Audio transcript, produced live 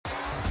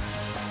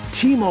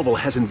T-Mobile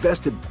has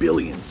invested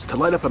billions to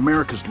light up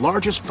America's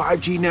largest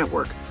 5G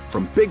network,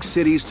 from big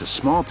cities to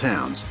small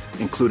towns,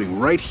 including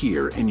right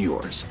here in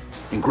yours.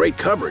 And great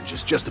coverage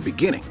is just the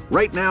beginning.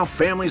 Right now,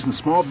 families and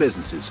small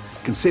businesses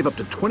can save up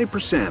to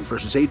 20%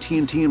 versus AT&T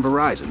and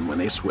Verizon when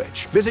they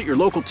switch. Visit your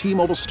local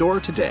T-Mobile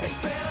store today.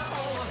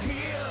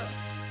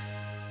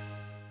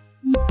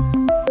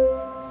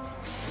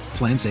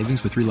 Plan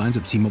savings with 3 lines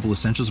of T-Mobile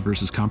Essentials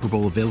versus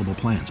comparable available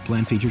plans.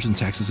 Plan features and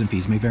taxes and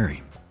fees may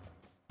vary.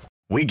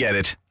 We get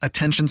it.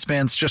 Attention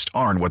spans just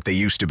aren't what they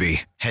used to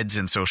be. Heads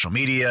in social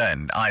media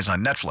and eyes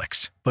on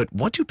Netflix. But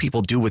what do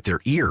people do with their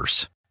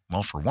ears?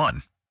 Well, for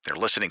one, they're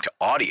listening to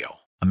audio.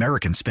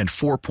 Americans spend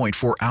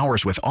 4.4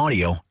 hours with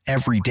audio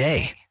every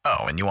day. Oh,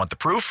 and you want the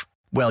proof?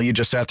 Well, you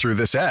just sat through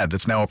this ad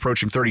that's now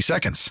approaching 30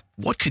 seconds.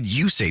 What could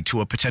you say to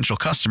a potential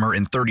customer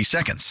in 30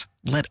 seconds?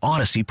 Let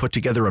Odyssey put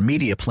together a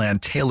media plan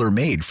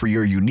tailor-made for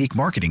your unique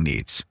marketing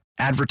needs.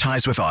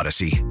 Advertise with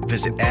Odyssey.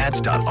 Visit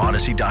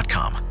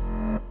ads.odyssey.com.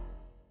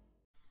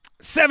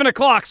 7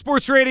 o'clock,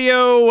 Sports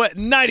Radio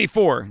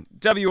 94.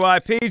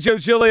 WIP, Joe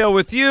Giglio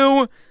with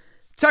you.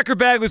 Tucker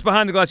Bagley's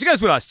behind the glass. You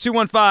guys with us,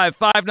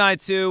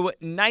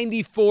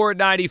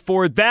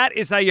 215-592-9494. That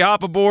is how you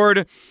hop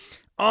aboard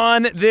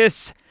on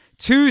this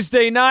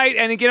Tuesday night.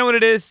 And you know what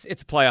it is?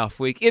 It's a playoff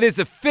week. It is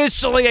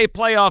officially a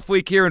playoff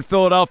week here in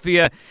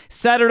Philadelphia.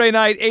 Saturday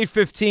night,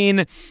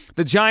 8:15.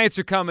 The Giants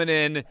are coming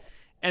in,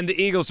 and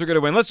the Eagles are going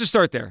to win. Let's just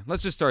start there.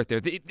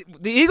 The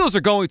Eagles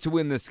are going to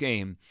win this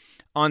game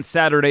on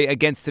Saturday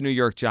against the New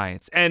York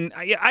Giants. And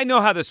I know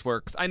how this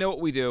works. I know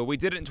what we do. We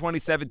did it in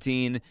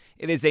 2017.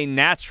 It is a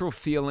natural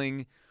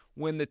feeling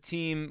when the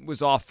team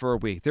was off for a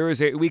week. There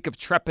is a week of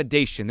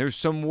trepidation. There's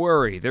some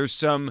worry. There's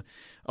some,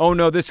 oh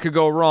no, this could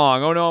go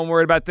wrong. Oh no, I'm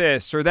worried about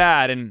this or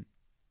that. And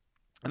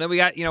then we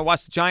got,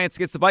 watch the Giants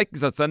against the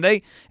Vikings on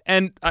Sunday.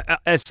 And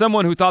as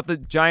someone who thought the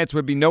Giants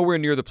would be nowhere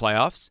near the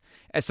playoffs,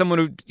 as someone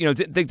who,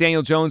 didn't think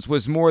Daniel Jones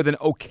was more than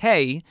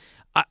okay,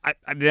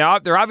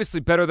 they're obviously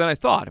better than I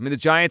thought. I mean, the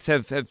Giants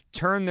have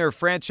turned their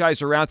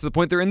franchise around to the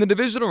point they're in the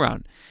divisional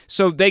round.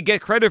 So they get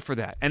credit for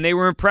that. And they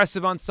were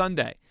impressive on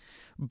Sunday.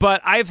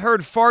 But I've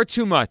heard far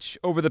too much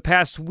over the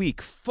past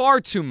week,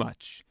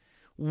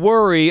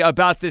 worry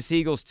about this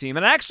Eagles team.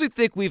 And I actually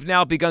think we've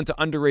now begun to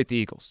underrate the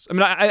Eagles. I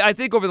mean, I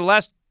think over the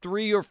last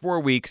 3 or 4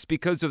 weeks,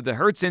 because of the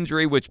Hurts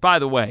injury, which, by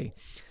the way,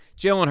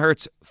 Jalen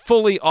Hurts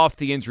fully off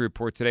the injury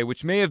report today,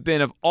 which may have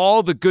been of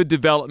all the good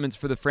developments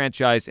for the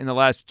franchise in the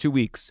last 2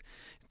 weeks,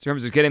 in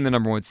terms of getting the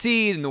number 1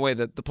 seed and the way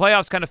that the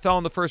playoffs kind of fell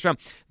in the first round.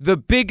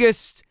 The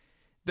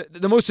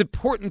most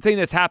important thing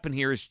that's happened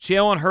here is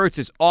Jalen Hurts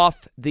is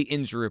off the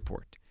injury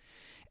report.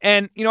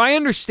 And, I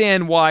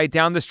understand why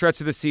down the stretch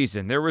of the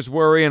season there was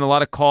worry and a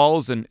lot of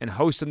calls and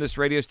hosts on this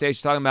radio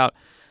station talking about,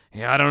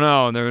 I don't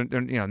know, they're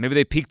maybe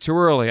they peaked too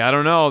early. I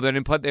don't know. They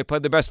played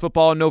their best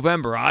football in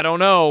November. I don't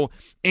know.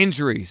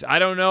 Injuries. I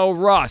don't know.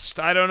 Rust.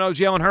 I don't know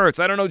Jalen Hurts.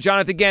 I don't know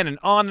Jonathan Gannon.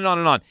 On and on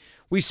and on.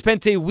 We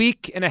spent a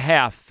week and a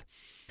half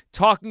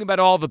talking about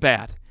all the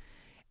bad,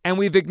 and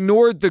we've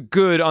ignored the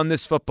good on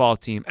this football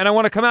team. And I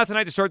want to come out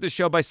tonight to start this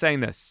show by saying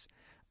this.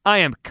 I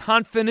am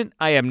confident.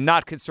 I am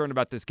not concerned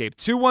about this game.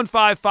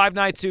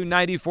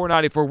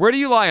 215-592-9494. Where do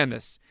you lie on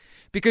this?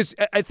 Because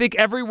I think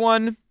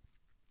everyone,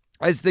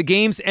 as the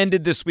games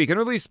ended this week, and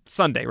at least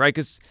Sunday, right?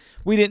 Because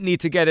we didn't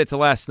need to get it to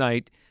last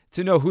night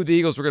to know who the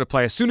Eagles were going to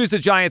play. As soon as the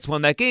Giants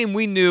won that game,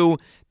 we knew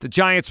the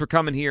Giants were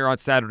coming here on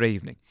Saturday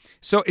evening.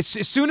 So as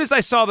soon as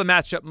I saw the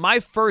matchup, my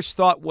first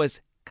thought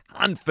was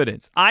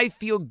confidence. I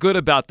feel good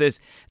about this.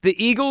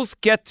 The Eagles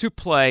get to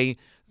play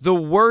the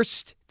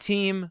worst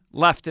team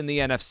left in the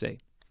NFC.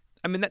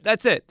 I mean,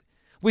 that's it.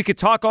 We could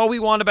talk all we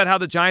want about how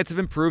the Giants have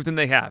improved, and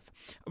they have.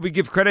 We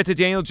give credit to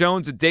Daniel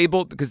Jones and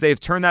Dable because they have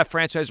turned that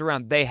franchise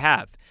around. They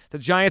have. The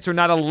Giants are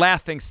not a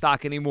laughing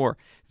stock anymore.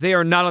 They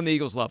are not on the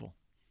Eagles level.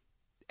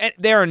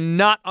 They are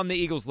not on the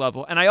Eagles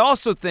level. And I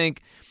also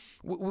think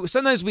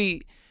sometimes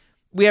we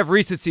have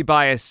recency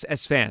bias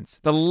as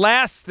fans. The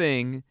last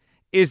thing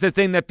is the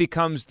thing that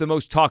becomes the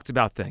most talked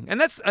about thing.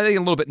 And that's, I think, a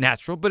little bit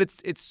natural, but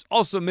it's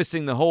also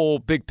missing the whole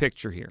big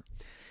picture here.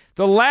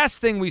 The last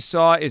thing we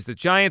saw is the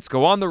Giants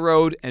go on the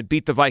road and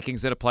beat the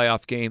Vikings in a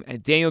playoff game,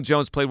 and Daniel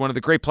Jones played one of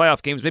the great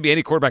playoff games maybe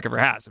any quarterback ever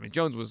has. I mean,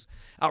 Jones was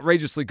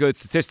outrageously good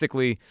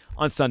statistically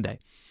on Sunday.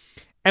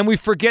 And we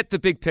forget the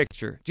big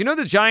picture. Do you know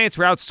the Giants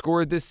were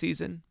outscored this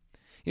season?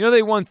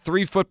 They won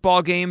 3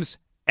 football games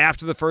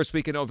after the first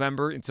week of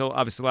November until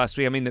obviously last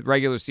week, the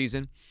regular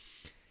season.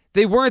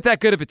 They weren't that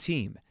good of a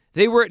team.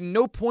 They were at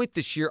no point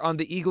this year on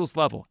the Eagles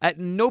level. At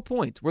no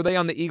point were they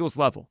on the Eagles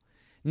level.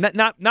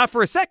 Not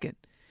for a second.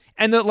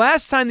 And the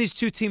last time these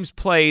two teams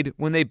played,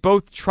 when they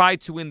both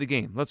tried to win the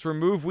game, let's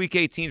remove Week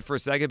 18 for a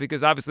second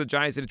because obviously the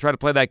Giants didn't try to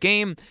play that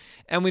game,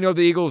 and we know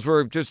the Eagles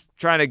were just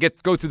trying to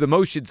go through the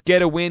motions,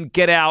 get a win,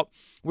 get out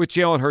with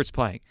Jalen Hurts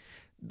playing.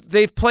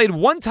 They've played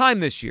one time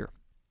this year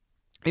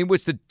in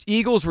which the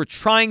Eagles were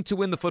trying to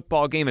win the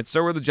football game, and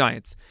so were the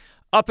Giants,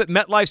 up at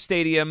MetLife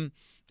Stadium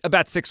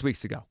about 6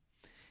 weeks ago.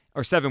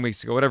 or 7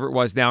 weeks ago, whatever it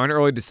was now, in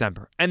early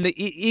December. And the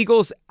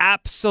Eagles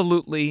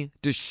absolutely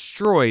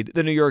destroyed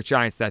the New York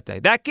Giants that day.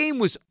 That game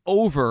was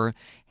over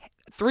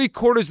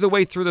 3/4 of the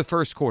way through the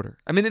first quarter.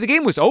 I mean, the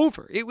game was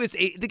over.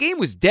 The game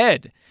was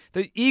dead.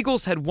 The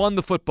Eagles had won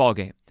the football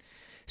game.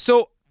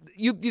 So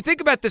you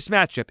think about this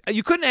matchup.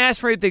 You couldn't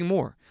ask for anything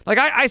more. Like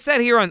I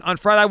said here on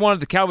Friday, I wanted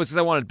the Cowboys because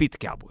I wanted to beat the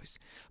Cowboys.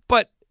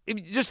 But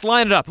just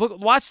line it up.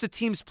 Watch the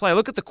teams play.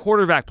 Look at the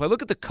quarterback play.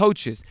 Look at the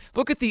coaches.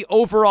 Look at the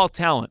overall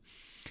talent.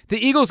 The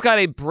Eagles got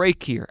a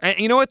break here. And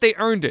you know what? They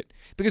earned it.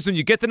 Because when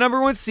you get the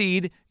number 1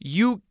 seed,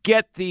 you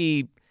get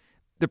the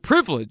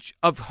privilege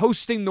of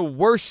hosting the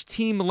worst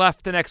team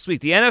left the next week.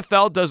 The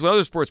NFL does what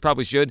other sports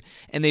probably should,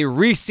 and they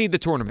reseed the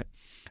tournament.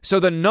 So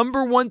the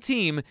number 1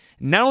 team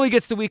not only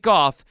gets the week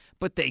off,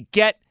 but they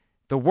get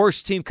the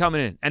worst team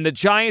coming in. And the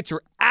Giants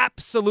are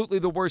absolutely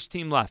the worst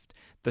team left.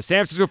 The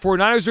San Francisco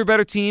 49ers are a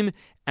better team,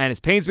 and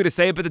it pains me to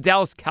say it, but the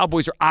Dallas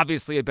Cowboys are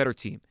obviously a better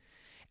team.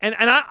 And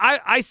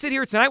I sit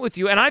here tonight with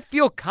you, and I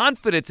feel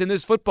confidence in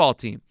this football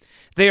team.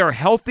 They are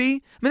healthy.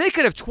 I mean, they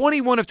could have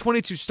 21 of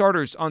 22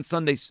 starters on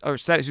Saturday. I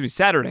have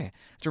to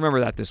remember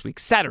that this week.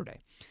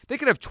 Saturday. They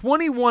could have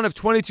 21 of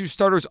 22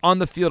 starters on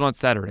the field on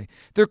Saturday.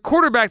 Their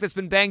quarterback that's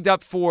been banged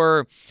up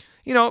for,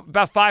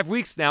 about 5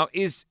 weeks now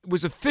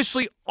was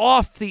officially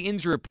off the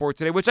injury report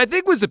today, which I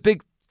think was a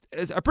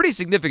pretty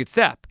significant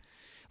step.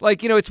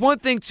 Like, it's one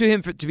thing to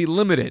him to be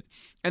limited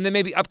and then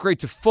maybe upgrade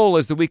to full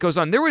as the week goes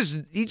on.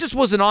 He just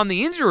wasn't on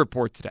the injury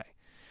report today,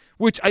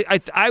 which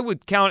I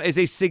would count as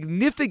a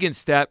significant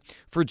step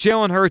for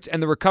Jalen Hurts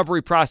and the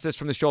recovery process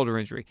from the shoulder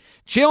injury.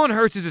 Jalen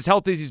Hurts is as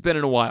healthy as he's been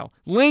in a while.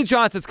 Lane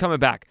Johnson's coming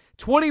back.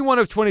 21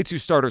 of 22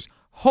 starters.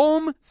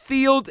 Home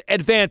field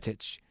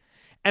advantage.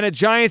 And a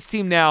Giants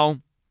team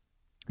now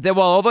that,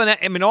 all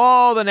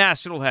the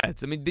national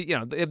heads,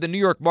 they have the New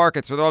York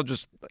markets, so they're all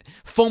just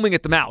foaming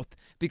at the mouth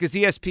because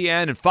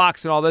ESPN and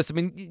Fox and all this,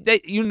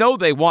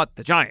 they want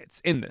the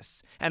Giants in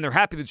this. And they're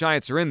happy the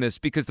Giants are in this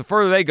because the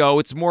further they go,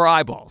 it's more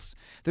eyeballs.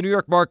 The New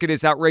York market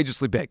is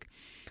outrageously big.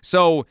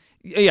 So,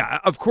 yeah,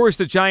 of course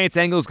the Giants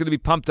angle is going to be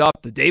pumped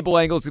up. The Dable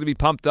angle is going to be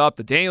pumped up.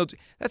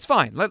 That's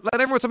fine. Let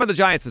everyone talk about the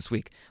Giants this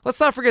week. Let's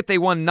not forget they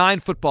won 9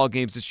 football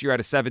games this year out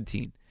of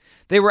 17.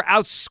 They were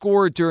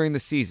outscored during the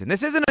season.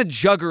 This isn't a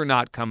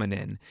juggernaut coming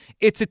in.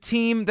 It's a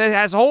team that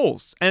has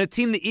holes and a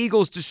team the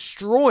Eagles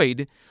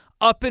destroyed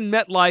up in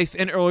MetLife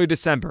in early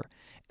December.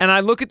 And I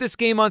look at this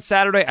game on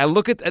Saturday. I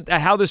look at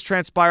how this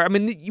transpired.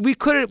 We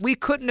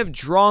couldn't have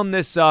drawn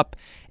this up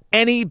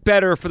any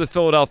better for the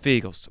Philadelphia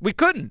Eagles. We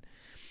couldn't.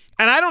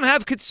 And I don't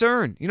have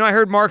concern. I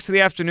heard Marks in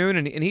the afternoon,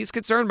 and he's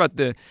concerned about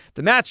the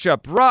matchup,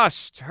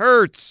 rust,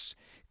 Hurts,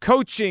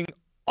 coaching,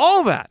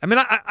 all that.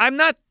 I'm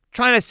not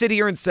trying to sit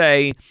here and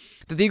say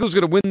that the Eagles are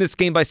going to win this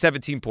game by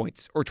 17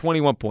 points or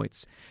 21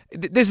 points.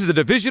 This is a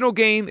divisional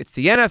game. It's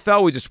the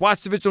NFL. We just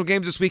watched divisional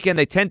games this weekend.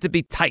 They tend to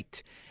be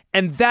tight.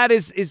 And that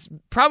is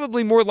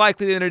probably more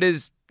likely than it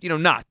is,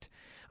 not.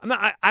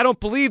 I don't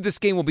believe this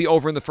game will be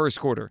over in the first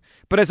quarter.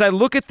 But as I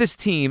look at this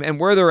team and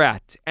where they're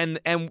at and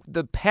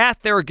the path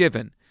they're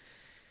given,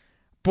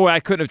 boy, I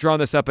couldn't have drawn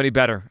this up any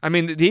better.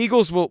 The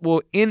Eagles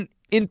will in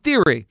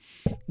theory,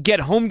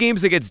 get home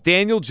games against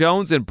Daniel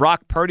Jones and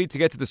Brock Purdy to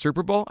get to the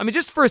Super Bowl.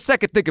 Just for a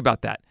second, think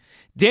about that.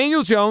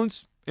 Daniel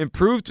Jones and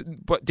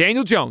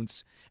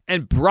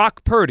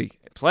Brock Purdy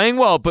playing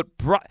well, but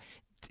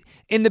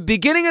in the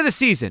beginning of the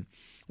season,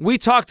 we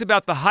talked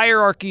about the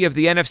hierarchy of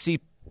the NFC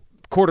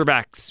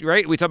quarterbacks,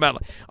 right? We talked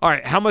about, all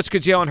right, how much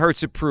could Jalen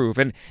Hurts improve?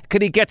 And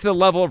could he get to the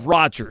level of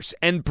Rodgers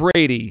and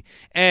Brady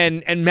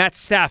and Matt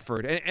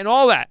Stafford and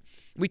all that?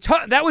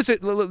 That was a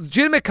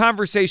legitimate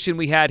conversation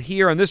we had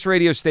here on this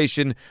radio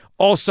station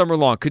all summer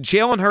long. Could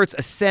Jalen Hurts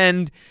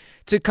ascend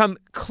to come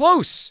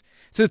close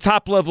to the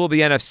top level of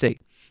the NFC?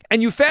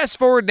 And you fast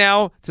forward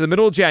now to the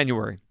middle of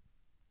January,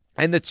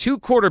 and the 2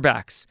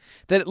 quarterbacks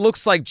that it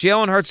looks like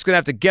Jalen Hurts is going to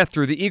have to get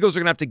through, the Eagles are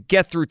going to have to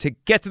get through to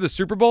get to the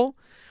Super Bowl.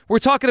 We're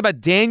talking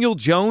about Daniel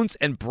Jones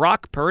and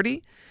Brock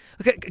Purdy.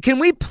 Okay, can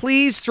we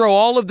please throw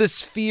all of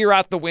this fear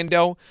out the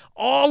window?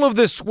 All of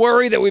this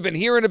worry that we've been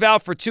hearing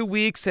about for 2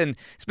 weeks and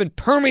it's been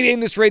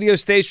permeating this radio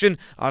station.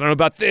 I don't know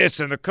about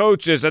this and the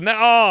coaches and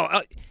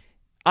that.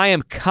 I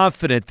am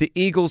confident the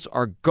Eagles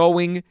are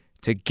going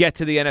to get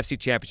to the NFC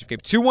Championship game.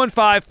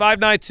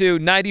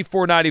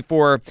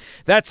 215-592-9494.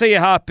 That's how you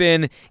hop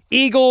in.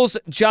 Eagles,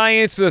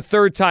 Giants for the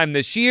 3rd time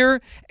this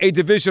year. A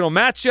divisional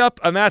matchup,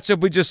 a matchup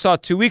we just saw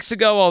 2 weeks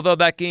ago, although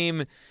that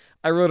game,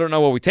 I really don't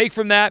know what we take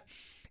from that.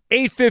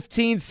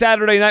 8:15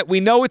 Saturday night. We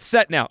know it's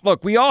set now.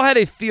 Look, we all had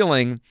a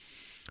feeling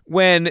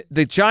when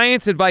the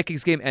Giants and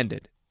Vikings game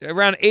ended,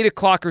 around 8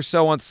 o'clock or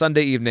so on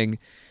Sunday evening.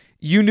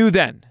 You knew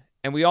then,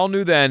 and we all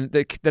knew then,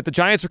 that the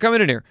Giants were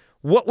coming in here.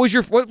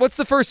 What's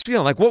the first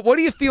feeling? Like, what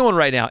are you feeling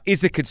right now?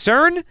 Is it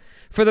concern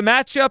for the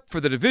matchup, for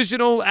the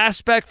divisional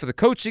aspect, for the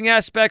coaching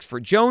aspect,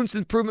 for Jones'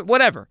 improvement,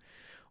 whatever?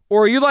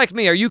 Or are you like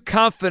me? Are you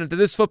confident that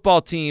this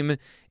football team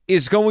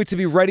is going to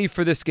be ready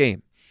for this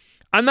game?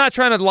 I'm not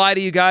trying to lie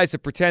to you guys to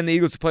pretend the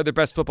Eagles have played their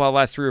best football the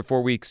last 3 or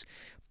 4 weeks,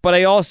 but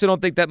I also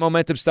don't think that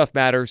momentum stuff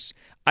matters.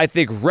 I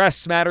think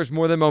rest matters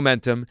more than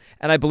momentum,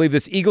 and I believe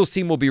this Eagles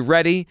team will be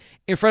ready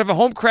in front of a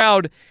home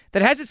crowd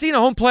that hasn't seen a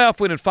home playoff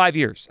win in 5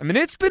 years. I mean,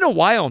 it's been a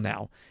while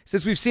now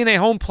since we've seen a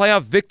home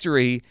playoff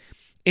victory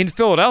in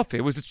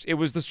Philadelphia. It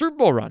was the Super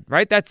Bowl run,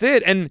 right? That's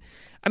it. And,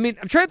 I mean,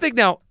 I'm trying to think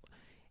now.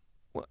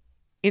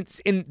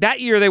 In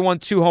that year, they won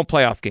 2 home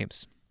playoff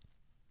games.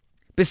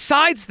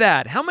 Besides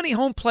that, how many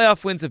home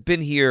playoff wins have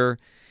been here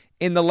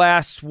in the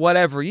last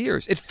whatever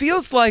years? It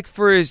feels like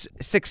for as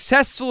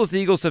successful as the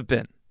Eagles have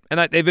been, and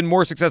they've been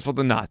more successful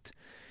than not,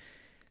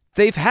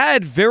 they've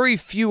had very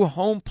few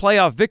home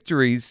playoff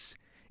victories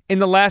in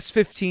the last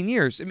 15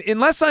 years. I mean,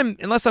 unless I'm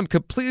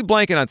completely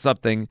blanking on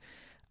something,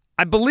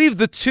 I believe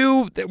the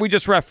 2 that we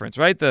just referenced,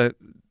 right? The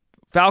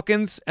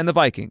Falcons and the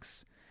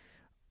Vikings.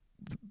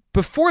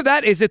 Before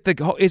that, is it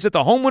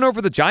the home win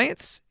over the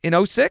Giants in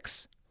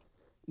 2006?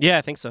 Yeah,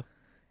 I think so.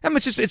 I mean,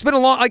 it's been a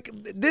long, like,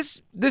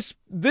 this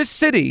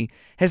city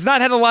has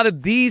not had a lot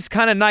of these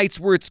kind of nights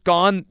where it's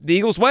gone the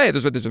Eagles' way.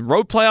 There's been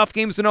road playoff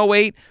games in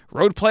 2008,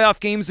 road playoff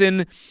games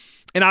in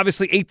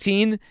obviously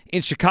 18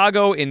 in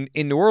Chicago, in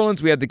New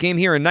Orleans. We had the game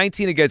here in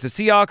 19 against the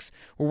Seahawks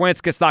where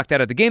Wentz gets knocked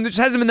out of the game. There just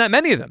hasn't been that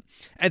many of them.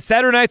 And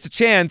Saturday night's a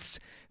chance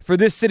for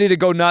this city to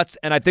go nuts,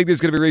 and I think there's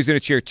going to be reason to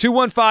cheer.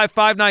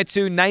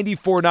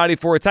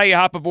 215-592-9494. It's how you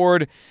hop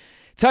aboard.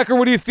 Tucker,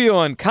 what are you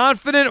feeling?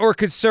 Confident or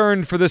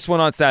concerned for this one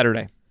on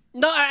Saturday?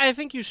 No, I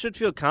think you should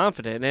feel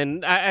confident,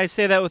 and I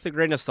say that with a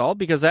grain of salt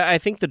because I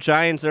think the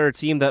Giants are a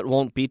team that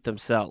won't beat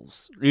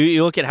themselves.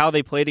 You look at how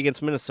they played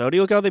against Minnesota.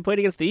 You look how they played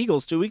against the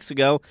Eagles 2 weeks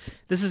ago.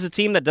 This is a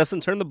team that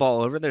doesn't turn the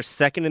ball over. They're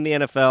second in the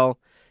NFL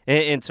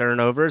in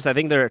turnovers. I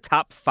think they're a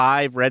top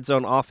 5 red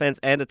zone offense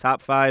and a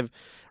top 5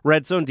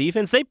 red zone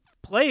defense. They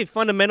play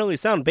fundamentally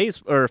sound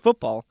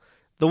football.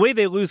 The way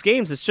they lose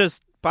games is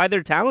just by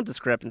their talent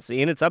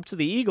discrepancy, and it's up to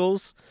the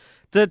Eagles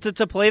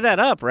to play that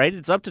up, right?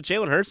 It's up to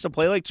Jalen Hurts to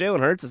play like Jalen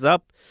Hurts. It's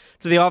up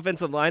to the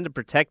offensive line to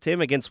protect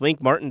him against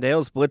Wink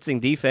Martindale's blitzing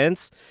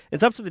defense.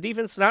 It's up to the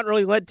defense to not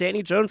really let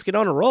Danny Jones get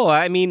on a roll.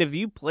 I mean, if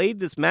you played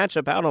this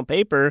matchup out on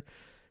paper,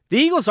 the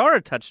Eagles are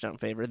a touchdown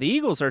favorite. The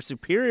Eagles are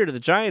superior to the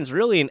Giants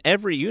really in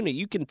every unit.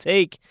 You can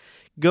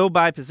go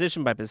by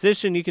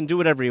position. You can do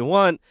whatever you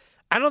want.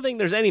 I don't think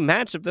there's any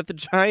matchup that the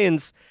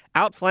Giants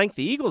outflank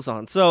the Eagles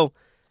on. So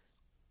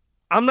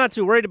I'm not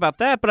too worried about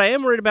that, but I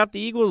am worried about the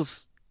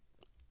Eagles.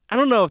 I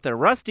don't know if they're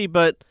rusty,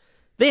 but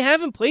they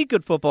haven't played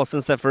good football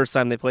since that first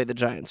time they played the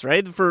Giants,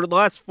 right? For the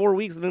last 4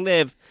 weeks, I think they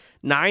have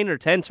 9 or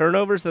 10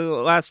 turnovers in the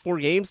last 4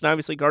 games. And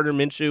obviously Gardner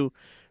Minshew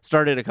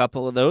started a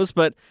couple of those,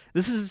 but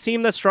this is a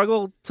team that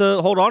struggled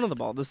to hold on to the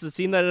ball. This is a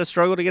team that has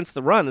struggled against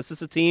the run. This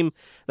is a team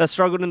that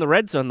struggled in the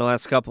red zone the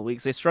last couple of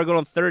weeks. They struggled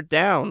on third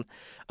down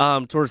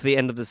towards the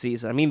end of the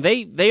season. I mean,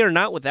 they are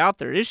not without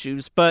their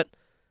issues, but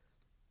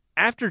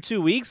after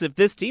 2 weeks, if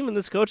this team and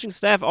this coaching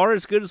staff are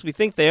as good as we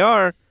think they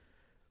are,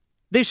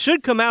 they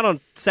should come out on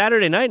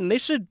Saturday night and they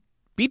should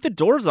beat the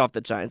doors off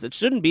the Giants. It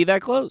shouldn't be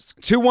that close.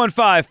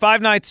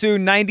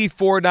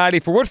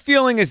 215-592-9494. What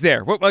feeling is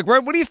there? What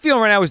do you feel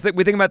right now as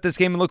we think about this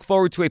game and look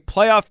forward to a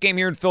playoff game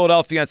here in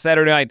Philadelphia on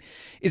Saturday night?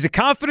 Is it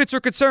confidence or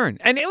concern?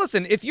 And hey,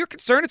 listen, if you're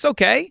concerned, it's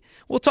okay.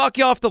 We'll talk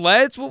you off the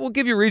ledge. We'll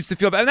give you reasons to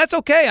feel bad. And that's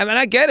okay. I mean,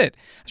 I get it.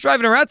 I was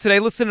driving around today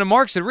listening to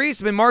Marks and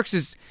Reese. I mean, Marks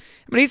is...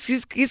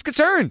 he's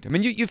concerned. I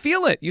mean, you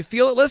feel it. You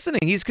feel it listening.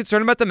 He's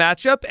concerned about the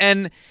matchup,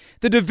 and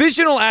the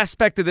divisional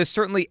aspect of this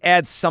certainly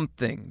adds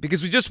something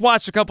because we just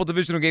watched a couple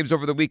divisional games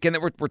over the weekend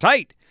that were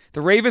tight.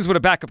 The Ravens with a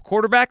backup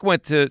quarterback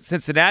went to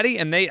Cincinnati,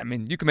 and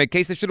you can make a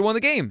case they should have won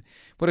the game.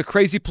 What a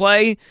crazy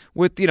play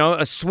with,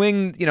 a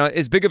swing,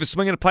 as big of a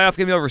swing in a playoff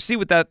game you'll ever see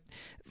with that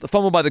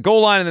fumble by the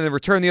goal line and then the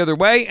return the other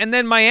way. And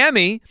then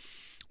Miami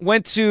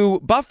went to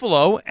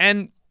Buffalo,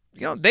 and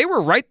they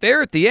were right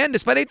there at the end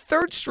despite a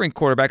third-string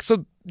quarterback.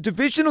 So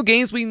divisional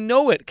games, we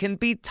know it, can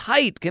be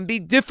tight, can be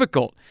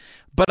difficult.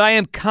 But I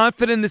am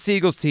confident in this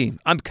Eagles team.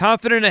 I'm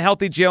confident in a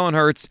healthy Jalen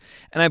Hurts,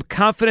 and I'm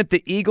confident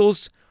the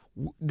Eagles,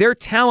 their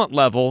talent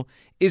level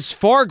is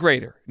far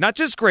greater. Not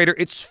just greater,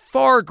 it's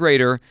far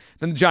greater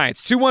than the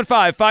Giants.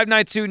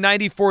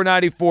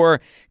 215-592-9494.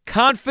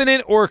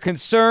 Confident or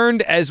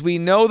concerned as we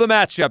know the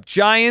matchup.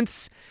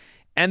 Giants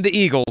and the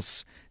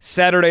Eagles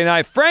Saturday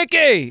night.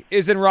 Frankie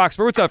is in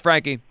Roxbury. What's up,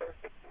 Frankie?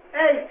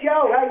 Hey,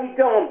 Joe, how you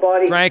doing,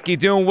 buddy? Frankie,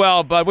 doing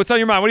well, bud. What's on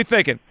your mind? What are you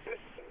thinking?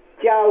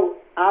 Joe,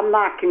 I'm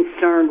not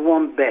concerned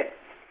one bit.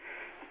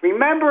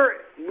 Remember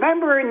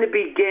in the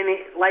beginning,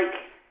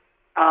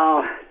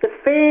 the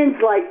fans,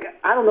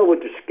 I don't know what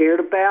they're scared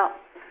about,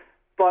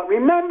 but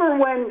remember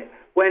when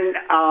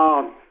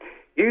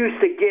you used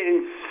to get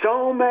in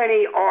so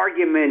many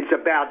arguments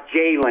about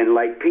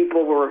Jalen,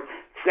 people were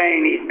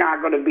saying he's not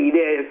going to be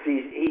this,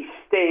 he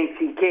stinks,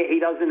 he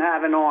doesn't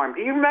have an arm.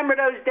 Do you remember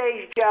those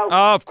days, Joe?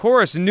 Oh, of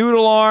course.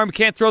 Noodle arm,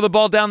 can't throw the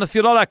ball down the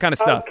field, all that kind of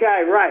stuff.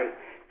 Okay, right.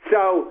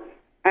 So,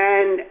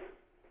 and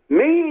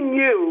me and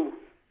you,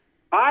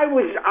 I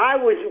was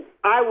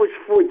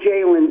for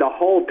Jalen the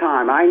whole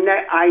time.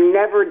 I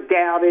never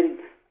doubted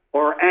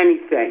or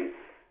anything.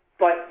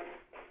 But,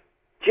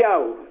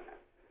 Joe,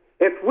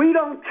 if we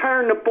don't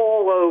turn the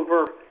ball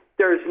over,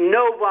 there's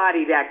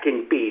nobody that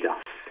can beat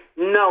us.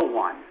 No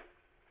one.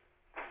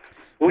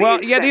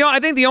 I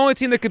think the only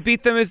team that could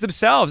beat them is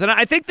themselves, and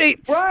I think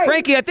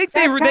Frankie, I think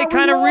they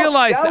kind of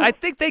realize. I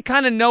think they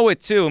kind of know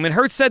it too. I mean,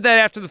 Hurts said that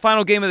after the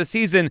final game of the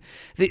season.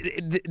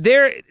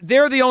 They're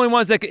the only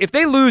ones that, if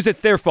they lose,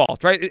 it's their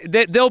fault, right?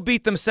 They'll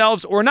beat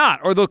themselves or not,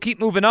 or they'll keep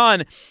moving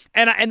on.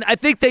 And I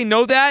think they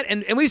know that,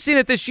 and we've seen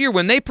it this year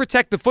when they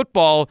protect the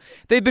football.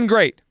 They've been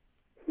great.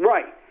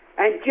 Right.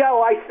 And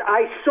Joe,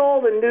 I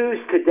saw the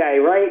news today,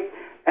 right?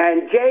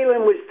 And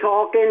Jalen was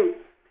talking.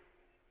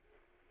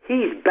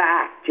 He's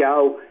back,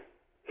 Joe.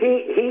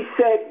 He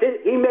said,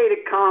 he made a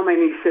comment.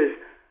 He says,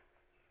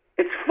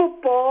 it's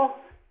football,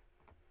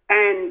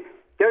 and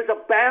there's a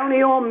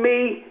bounty on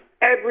me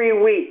every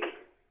week,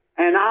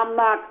 and I'm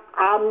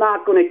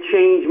not going to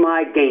change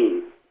my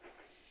game.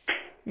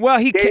 Well,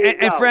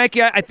 and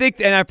Frankie, I think,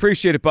 and I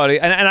appreciate it, buddy,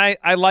 and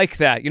I like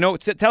that. You know,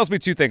 it tells me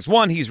two things.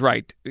 One, he's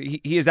right.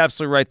 He is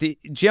absolutely right.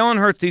 Jalen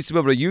Hurts needs to be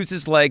able to use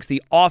his legs.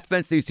 The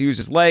offense needs to use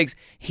his legs.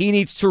 He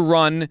needs to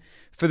run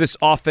for this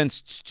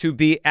offense to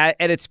be at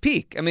its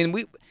peak. I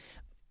mean,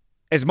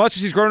 as much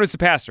as he's grown as a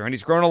passer, and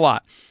he's grown a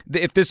lot,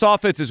 if this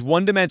offense is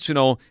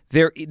one-dimensional,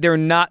 they're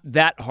not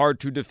that hard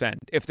to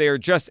defend. If they are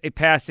just a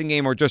passing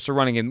game or just a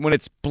running game, when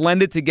it's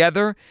blended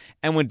together,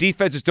 and when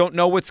defenses don't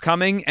know what's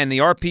coming, and the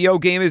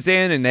RPO game is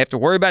in, and they have to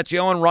worry about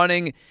Jalen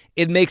running,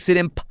 it makes it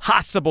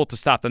impossible to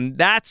stop them.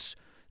 That's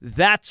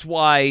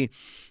why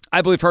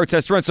I believe Hurts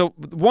has to run. So,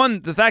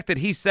 one, the fact that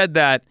he said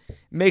that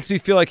makes me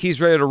feel like he's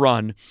ready to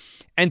run.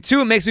 And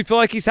two, it makes me feel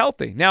like he's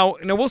healthy. Now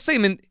we'll see. I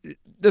mean,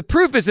 the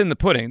proof is in the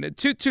pudding.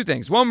 Two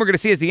things. One, we're going to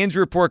see as the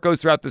injury report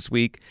goes throughout this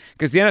week,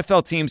 because the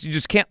NFL teams, you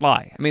just can't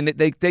lie. I mean,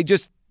 they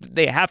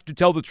have to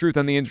tell the truth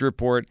on the injury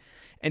report,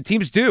 and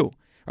teams do. All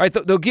right,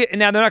 they'll get.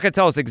 Now they're not going to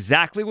tell us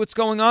exactly what's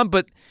going on,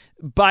 but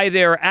by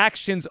their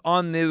actions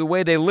on the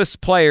way they list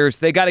players,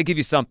 they got to give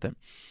you something.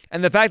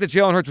 And the fact that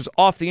Jalen Hurts was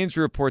off the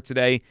injury report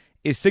today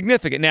is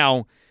significant.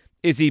 Now,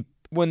 is he?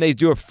 When they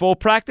do a full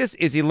practice,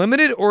 is he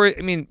limited? Or,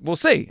 I mean, we'll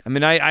see. I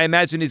mean, I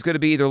imagine he's going to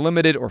be either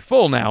limited or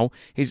full now.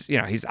 He's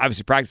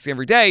obviously practicing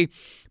every day,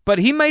 but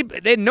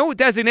they had no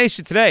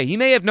designation today. He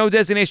may have no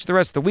designation the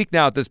rest of the week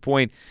now at this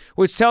point,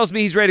 which tells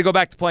me he's ready to go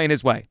back to playing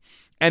his way.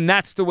 And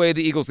that's the way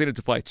the Eagles needed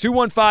to play.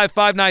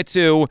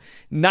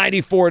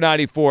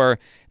 215-592-9494.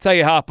 That's how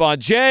you hop on.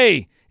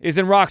 Jay is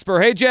in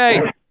Roxborough. Hey,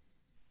 Jay.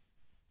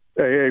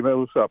 Hey, man,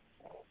 what's up?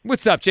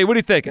 What's up, Jay? What are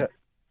you thinking?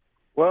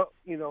 Well,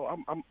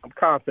 I'm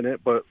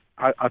confident, but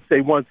I say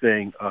one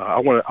thing. I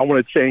want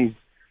to change,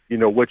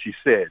 what you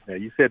said. Now,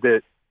 you said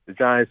that the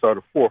Giants are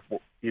the fourth,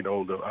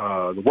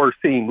 the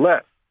worst team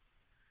left,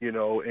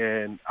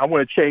 and I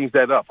want to change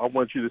that up. I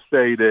want you to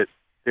say that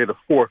they're the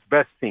fourth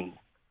best team,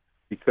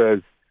 because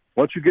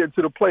once you get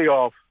into the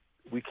playoffs,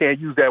 we can't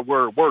use that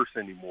word worse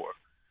anymore.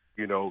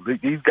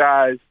 These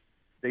guys,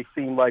 they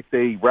seem like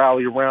they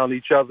rally around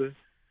each other.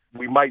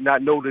 We might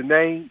not know the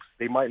names.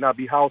 They might not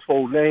be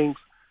household names.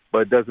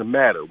 But it doesn't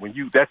matter.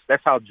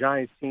 That's how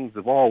Giants teams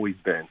have always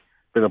been.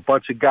 Been a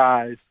bunch of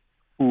guys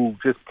who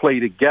just play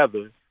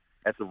together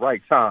at the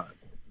right time.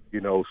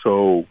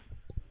 So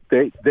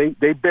they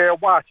bear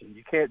watching.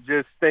 You can't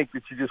just think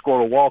that you're just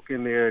going to walk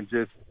in there and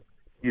just,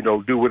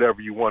 do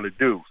whatever you want to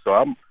do. So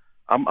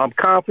I'm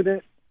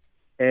confident,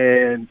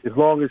 and as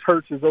long as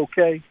Hurts is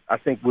okay, I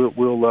think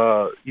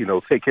we'll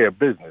take care of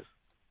business.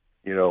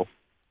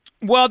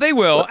 Well, they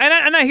will,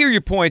 and I hear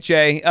your point,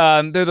 Jay.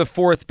 They're the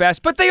fourth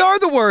best, but they are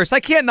the worst. I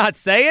can't not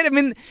say it. I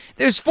mean,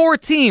 there's four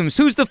teams.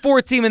 Who's the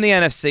fourth team in the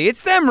NFC? It's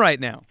them right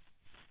now.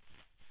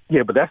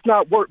 Yeah, but that's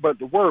not worse. But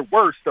the word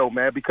worse, though,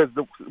 man, because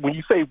when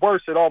you say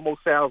worse, it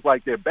almost sounds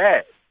like they're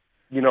bad.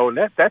 And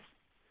that's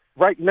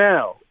right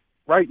now.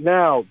 Right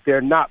now,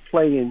 they're not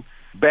playing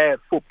bad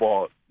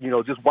football.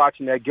 Just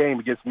watching that game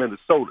against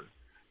Minnesota.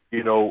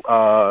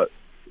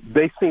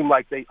 They seem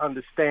like they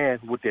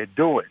understand what they're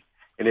doing,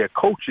 and their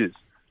coaches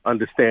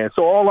understand.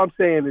 So all I'm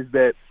saying is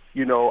that,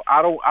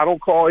 I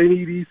don't call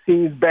any of these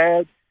teams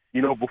bad.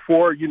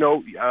 Before, when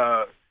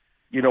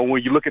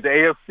you look at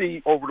the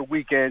AFC over the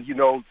weekend,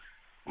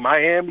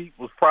 Miami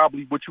was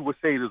probably what you would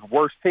say is the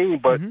worst team,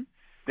 but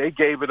they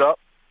gave it up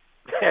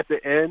at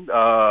the end.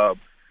 To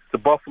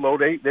Buffalo,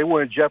 they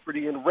were in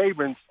jeopardy, and the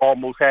Ravens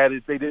almost had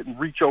it. They didn't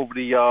reach over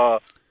the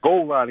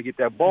goal line to get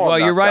that ball. Well,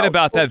 you're right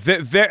about that.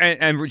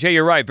 And Jay,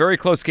 you're right. Very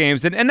close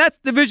games. And that's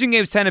division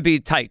games tend to be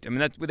tight. I mean,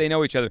 that's where they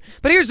know each other.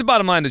 But here's the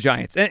bottom line, the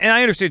Giants. And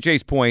I understand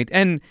Jay's point.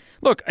 And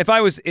look, if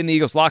I was in the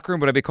Eagles locker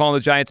room, would I be calling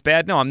the Giants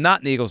bad? No, I'm not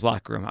in the Eagles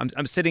locker room.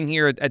 I'm sitting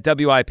here at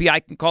WIP.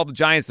 I can call the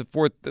Giants the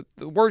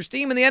worst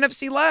team in the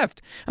NFC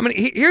left. I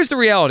mean, here's the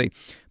reality.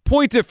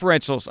 Point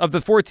differentials of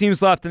the four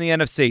teams left in the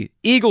NFC.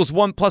 Eagles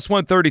plus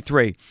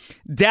 133.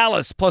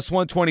 Dallas plus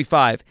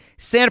 125.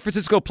 San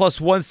Francisco plus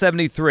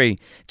 173.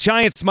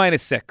 Giants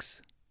minus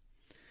 6.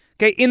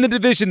 Okay, in the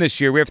division this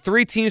year, we have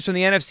three teams from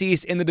the NFC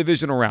East in the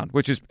divisional round,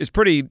 which is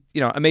pretty,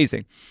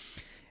 amazing.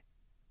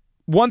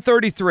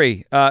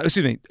 133,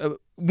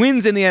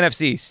 wins in the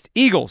NFC East.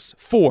 Eagles,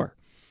 4.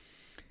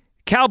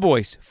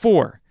 Cowboys,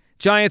 4.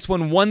 Giants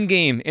won one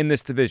game in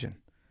this division.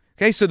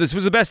 Okay, so this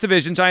was the best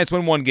division. Giants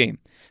win 1 game.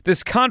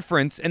 This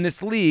conference and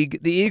this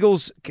league, the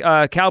Eagles,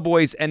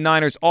 Cowboys, and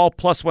Niners all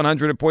plus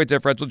 100 in point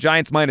differential.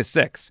 Giants minus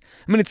 6.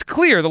 I mean, it's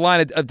clear the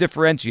line of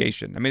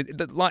differentiation. I mean,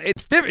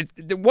 it's different.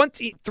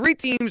 3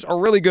 teams are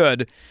really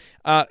good,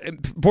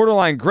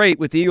 borderline great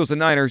with the Eagles and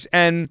Niners,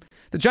 and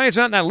the Giants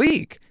are not in that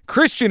league.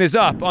 Christian is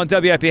up on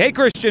WIP. Hey,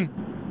 Christian.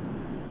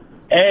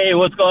 Hey,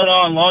 what's going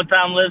on?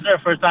 Long-time listener,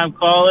 first-time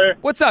caller.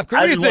 What's up?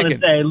 What are you thinking? I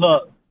just want to say,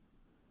 look.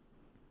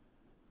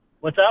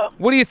 What's up?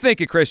 What are you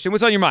thinking, Christian?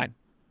 What's on your mind?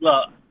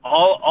 Look,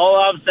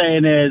 all I'm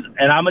saying is,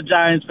 and I'm a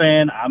Giants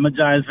fan,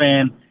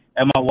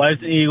 and my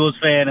wife's an Eagles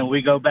fan, and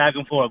we go back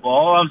and forth. But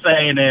all I'm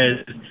saying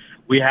is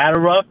we had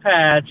a rough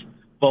patch,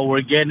 but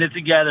we're getting it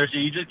together, so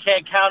you just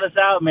can't count us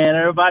out, man.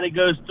 Everybody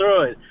goes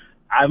through it.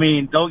 I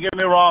mean, don't get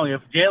me wrong. If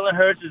Jalen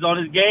Hurts is on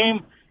his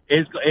game,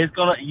 it's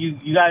gonna you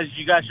guys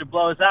should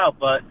blow us out.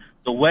 But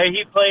the way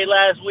he played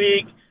last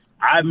week,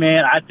 I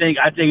think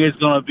it's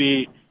gonna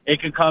be.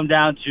 It could come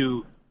down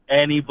to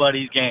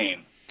anybody's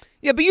game.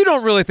 Yeah, but you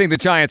don't really think the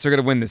Giants are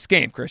going to win this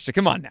game, Christian.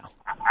 Come on now.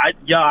 I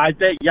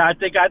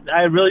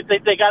really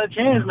think they got a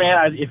chance,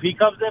 man. If he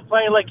comes in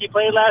playing like he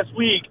played last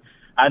week,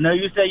 I know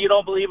you say you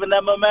don't believe in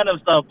that momentum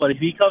stuff, but if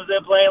he comes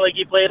in playing like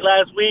he played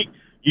last week,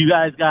 you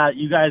guys got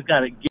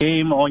a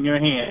game on your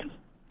hands.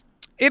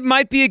 It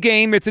might be a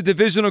game. It's a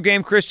divisional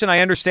game, Christian. I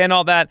understand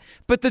all that.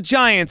 But the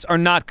Giants are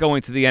not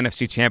going to the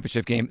NFC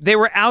Championship game. They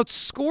were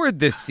outscored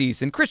this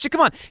season. Christian,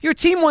 come on. Your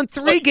team won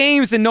 3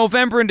 games in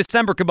November and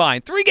December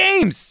combined. 3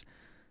 games.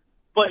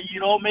 But you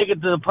don't make it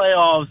to the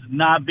playoffs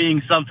not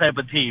being some type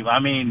of team. I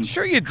mean,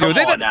 sure you do.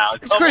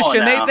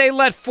 Christian, they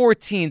let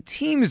 14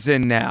 teams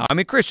in now. I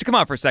mean, Christian, come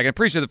on for a second.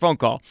 Appreciate the phone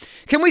call.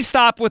 Can we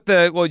stop with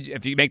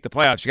if you make the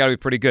playoffs, you got to be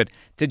pretty good.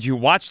 Did you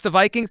watch the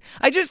Vikings?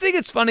 I just think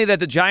it's funny that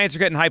the Giants are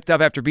getting hyped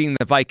up after beating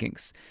the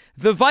Vikings.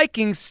 The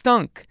Vikings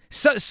stunk.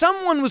 So,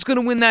 someone was going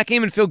to win that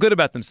game and feel good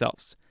about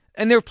themselves.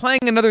 And they're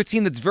playing another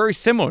team that's very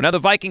similar. Now, the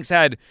Vikings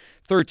had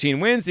 13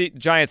 wins. The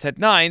Giants had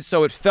 9,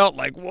 so it felt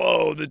like,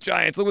 whoa, the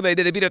Giants, look what they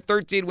did. They beat a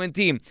 13-win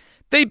team.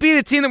 They beat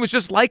a team that was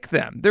just like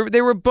them. They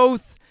were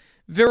both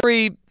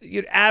very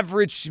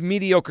average,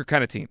 mediocre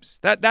kind of teams.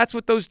 That's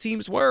what those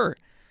teams were.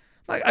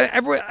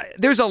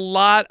 There's a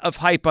lot of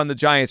hype on the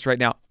Giants right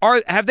now.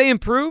 Have they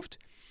improved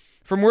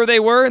from where they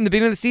were in the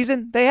beginning of the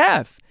season? They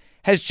have.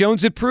 Has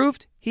Jones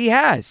improved? He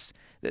has.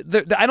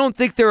 I don't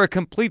think they're a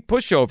complete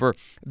pushover.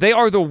 They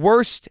are the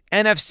worst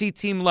NFC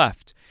team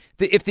left.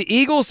 If the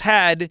Eagles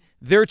had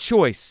their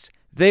choice,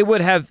 they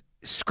would have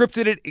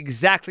scripted it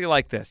exactly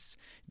like this.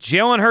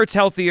 Jalen Hurts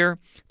healthier,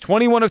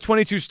 21 of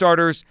 22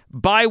 starters,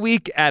 bye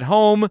week at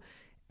home,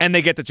 and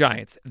they get the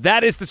Giants.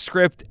 That is the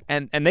script,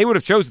 and they would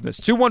have chosen this.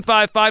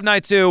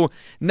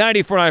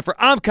 215-592-9494.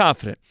 I'm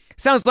confident.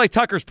 Sounds like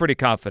Tucker's pretty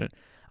confident.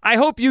 I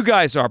hope you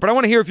guys are, but I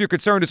want to hear if you're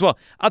concerned as well.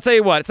 I'll tell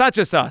you what, it's not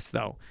just us,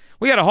 though.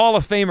 We got a Hall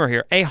of Famer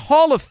here. A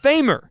Hall of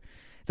Famer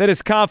that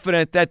is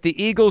confident that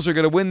the Eagles are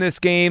going to win this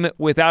game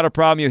without a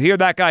problem. You'll hear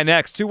that guy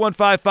next.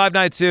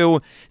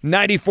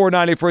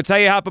 215-592-9494. It's how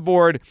you hop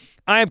aboard.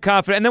 I am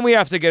confident. And then we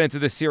have to get into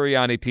the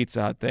Sirianni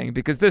Pizza Hut thing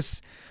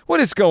because what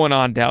is going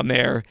on down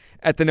there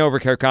at the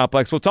NovaCare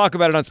Complex? We'll talk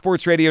about it on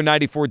Sports Radio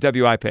 94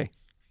 WIP.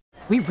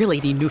 We really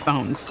need new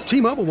phones.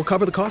 T-Mobile will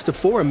cover the cost of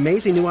 4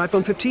 amazing new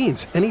iPhone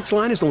 15s, and each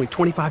line is only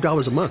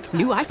 $25 a month.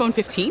 New iPhone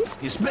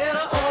 15s? It's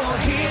better over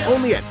here.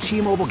 Only at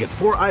T-Mobile, get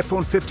 4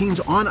 iPhone 15s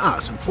on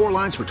us and 4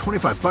 lines for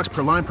 $25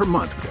 per line per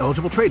month with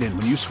eligible trade-in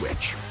when you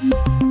switch.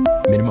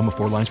 Minimum of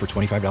 4 lines for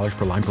 $25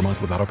 per line per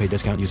month with autopay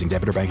discount using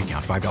debit or bank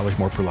account. $5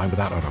 more per line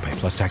without autopay,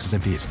 plus taxes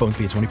and fees. Phone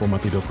fee at 24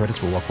 monthly bill credits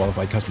for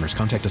well-qualified customers.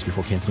 Contact us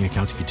before canceling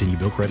account to continue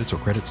bill credits or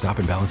credit stop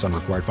and balance on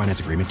required finance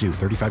agreement due.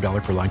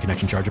 $35 per line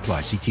connection charge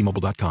applies. See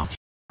T-Mobile.com.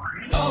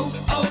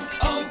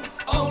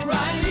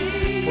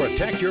 O'Reilly.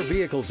 Protect your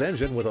vehicle's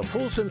engine with a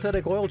full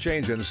synthetic oil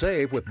change and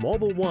save with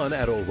Mobil 1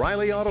 at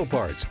O'Reilly Auto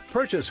Parts.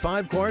 Purchase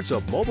 5 quarts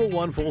of Mobil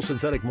 1 full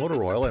synthetic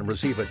motor oil and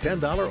receive a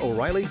 $10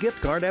 O'Reilly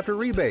gift card after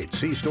rebate.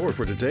 See store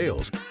for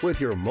details. With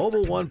your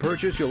Mobil 1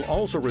 purchase, you'll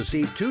also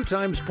receive 2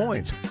 times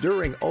points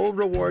during O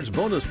Rewards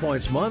Bonus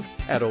Points Month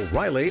at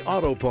O'Reilly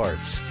Auto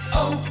Parts.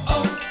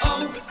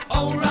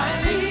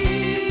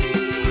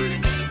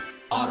 O'Reilly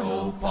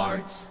Auto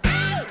Parts.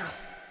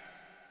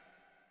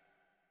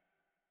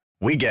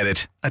 We get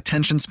it.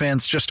 Attention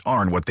spans just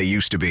aren't what they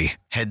used to be.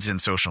 Heads in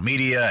social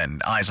media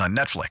and eyes on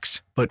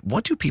Netflix. But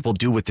what do people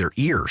do with their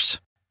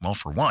ears? Well,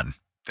 for one,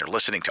 they're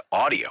listening to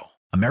audio.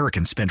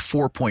 Americans spend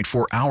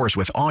 4.4 hours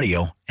with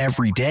audio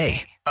every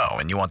day. Oh,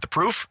 and you want the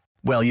proof?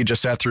 Well, you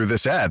just sat through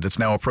this ad that's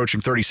now approaching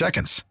 30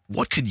 seconds.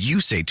 What could you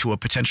say to a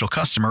potential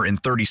customer in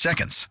 30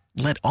 seconds?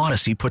 Let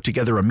Odyssey put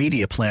together a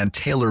media plan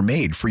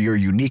tailor-made for your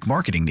unique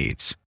marketing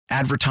needs.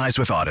 Advertise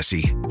with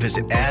Odyssey.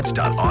 Visit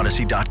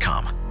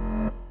ads.odyssey.com.